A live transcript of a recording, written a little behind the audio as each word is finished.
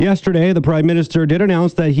Yesterday, the Prime Minister did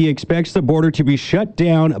announce that he expects the border to be shut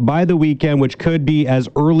down by the weekend, which could be as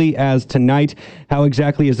early as tonight. How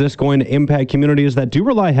exactly is this going to impact communities that do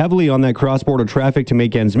rely heavily on that cross-border traffic to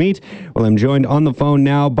make ends meet? Well, I'm joined on the phone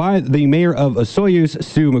now by the Mayor of Osoyoos,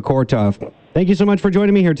 Sue McCortoff. Thank you so much for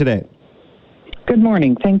joining me here today. Good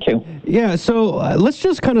morning. Thank you. Yeah, so let's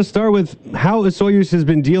just kind of start with how Osoyoos has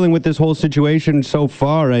been dealing with this whole situation so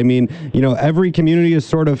far. I mean, every community is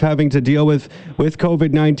sort of having to deal with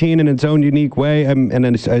COVID-19 in its own unique way. And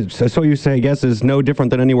Osoyoos, I guess, is no different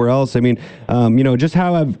than anywhere else. I mean, just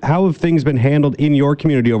how have things been handled in your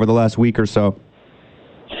community over the last week or so?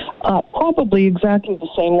 Probably exactly the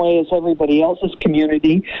same way as everybody else's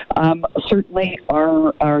community. Certainly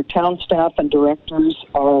our town staff and directors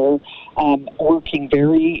are working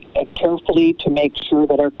very carefully to make sure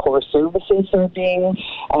that our core services are being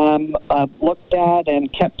looked at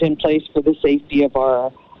and kept in place for the safety of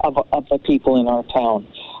the people in our town.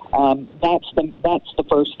 That's the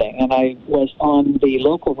first thing, and I was on the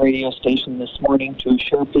local radio station this morning to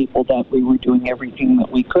assure people that we were doing everything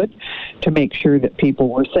that we could to make sure that people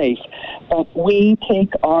were safe. But we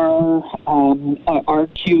take our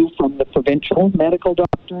cue from the provincial medical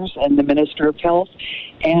doctors and the Minister of Health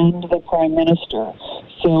and the Prime Minister.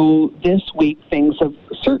 So this week things have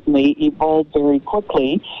certainly evolved very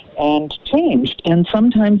quickly and changed, and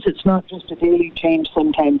sometimes it's not just a daily change,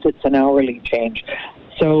 sometimes it's an hourly change.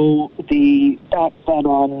 So the fact that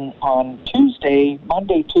on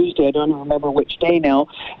Monday, Tuesday, I don't remember which day now,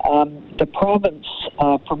 the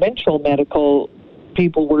provincial medical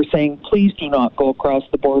people were saying, please do not go across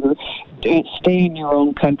the border. Stay in your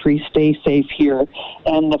own country. Stay safe here.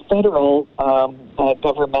 And the federal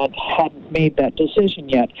government hadn't made that decision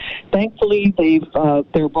yet. Thankfully,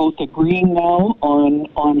 they're both agreeing now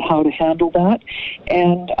on how to handle that.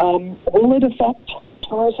 And will it affect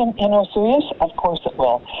tourism in Osoyoos? Of course it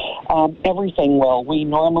will. Everything will. We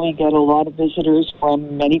normally get a lot of visitors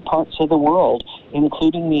from many parts of the world,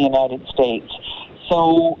 including the United States.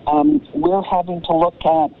 So we're having to look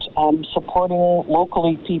at supporting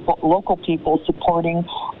local people supporting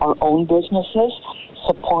our own businesses,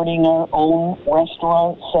 supporting our own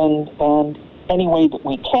restaurants and any way that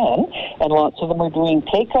we can. And lots of them are doing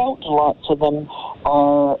takeout. Lots of them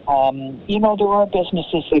are, there are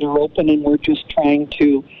businesses that are open, and we're just trying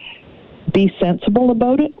to be sensible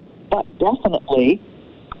about it. But definitely,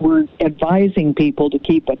 we're advising people to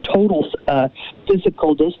keep a total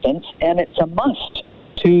physical distance, and it's a must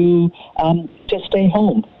to stay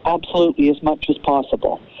home absolutely as much as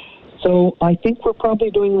possible. So I think we're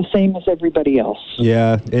probably doing the same as everybody else.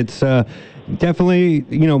 Yeah, it's definitely,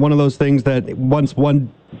 one of those things that once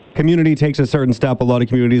one community takes a certain step, a lot of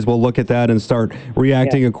communities will look at that and start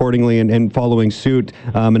reacting accordingly and following suit.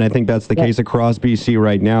 And I think that's the case across BC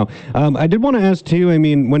right now. I did want to ask too,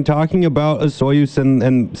 when talking about Osoyoos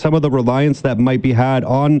and some of the reliance that might be had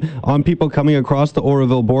on people coming across the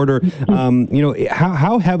Oroville border,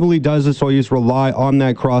 how heavily does Osoyoos rely on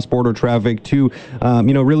that cross-border traffic to,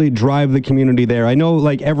 really drive the community there? I know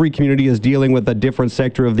every community is dealing with a different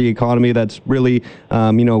sector of the economy that's really,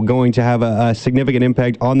 going to have a significant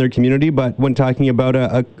impact on their community, but when talking about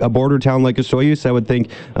a border town like Osoyoos, I would think,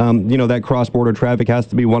 that cross-border traffic has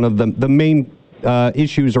to be one of the main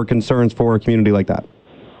issues or concerns for a community like that.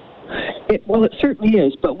 Well, it certainly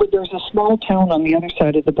is, but there's a small town on the other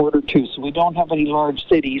side of the border, too, so we don't have any large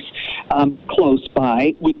cities close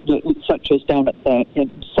by, such as down at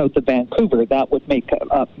south of Vancouver. That would make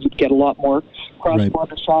you'd get a lot more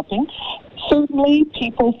cross-border shopping. Certainly,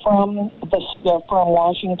 people from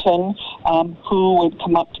Washington who would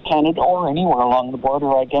come up to Canada or anywhere along the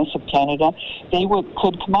border, I guess, of Canada, they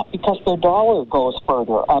could come up because their dollar goes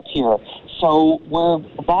further up here. So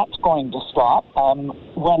that's going to stop.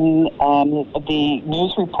 When the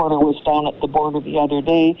news reporter was down at the border the other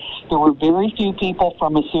day, there were very few people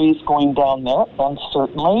from Osoyoos going down there, and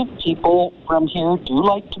certainly people from here do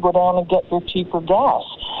like to go down and get their cheaper gas.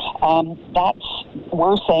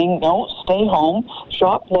 We're saying, no, stay home,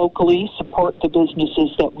 shop locally, support the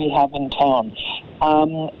businesses that we have in town.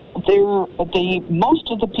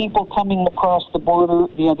 Most of the people coming across the border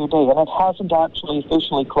the other day, and it hasn't actually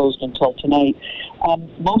officially closed until tonight,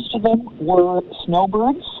 most of them were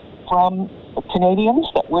snowbirds from Canadians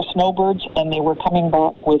that were snowbirds, and they were coming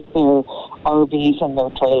back with their RVs and their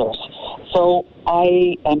trailers. So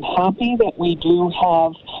I am happy that we do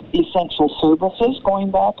have essential services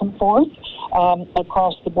going back and forth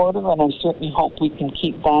across the border, and I certainly hope we can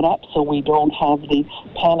keep that up so we don't have the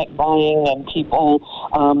panic buying and people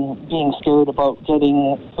being scared about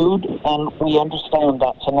getting food, and we understand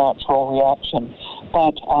that's a natural reaction.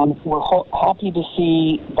 But we're happy to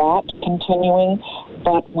see that continuing.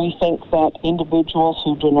 but we think that individuals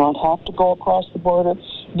who do not have to go across the border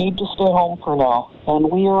need to stay home for now.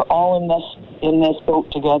 And we are all in this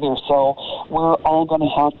boat together, so we're all going to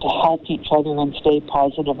have to help each other and stay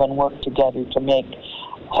positive and work together to make,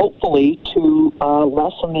 hopefully, to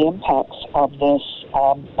lessen the impacts of this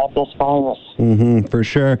virus. For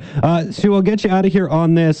sure. Sue, I'll get you out of here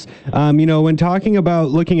on this. When talking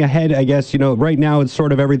about looking ahead, I guess, right now it's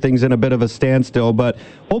sort of everything's in a bit of a standstill, but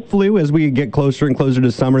hopefully as we get closer and closer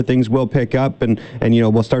to summer, things will pick up and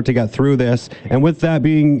we'll start to get through this. And with that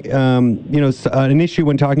being, an issue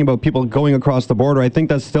when talking about people going across the border, I think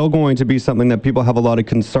that's still going to be something that people have a lot of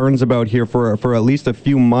concerns about here for at least a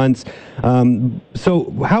few months.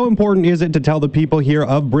 So how important is it to tell the people here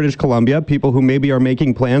of British Columbia, people who maybe are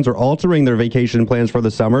making plans or altering their vacation plans for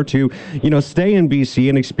the summer, to, stay in BC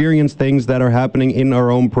and experience things that are happening in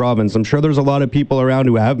our own province? I'm sure there's a lot of people around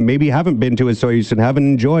who haven't been to Osoyoos and haven't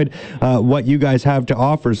enjoyed what you guys have to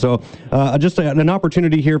offer. So just an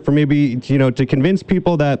opportunity here for maybe, to convince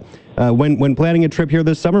people that when planning a trip here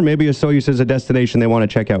this summer, maybe Osoyoos is a destination they want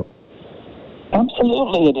to check out.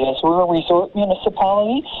 Absolutely it is. We're a resort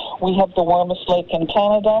municipality. We have the warmest lake in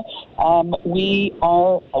Canada. We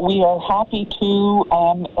are happy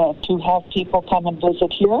to have people come and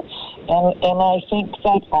visit here. And I think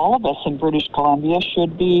that all of us in British Columbia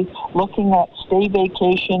should be looking at stay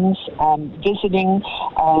vacations, visiting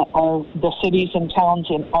the cities and towns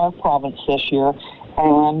in our province this year,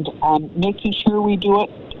 and making sure we do it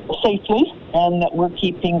safely and that we're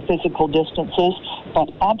keeping physical distances. But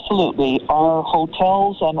absolutely, our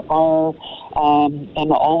hotels and our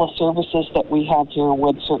and all the services that we have here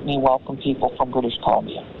would certainly welcome people from British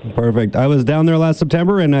Columbia. Perfect. I was down there last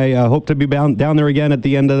September, and I hope to be down there again at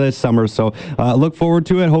the end of this summer. So look forward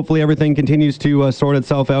to it. Hopefully everything continues to sort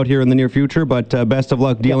itself out here in the near future, but best of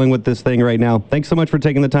luck dealing with this thing right now. Thanks so much for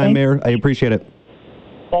taking the time, Mayor. I appreciate it.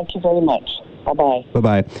 Thank you very much. Bye-bye.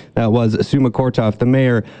 Bye-bye. That was Sue McCortoff, the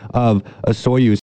mayor of Osoyoos.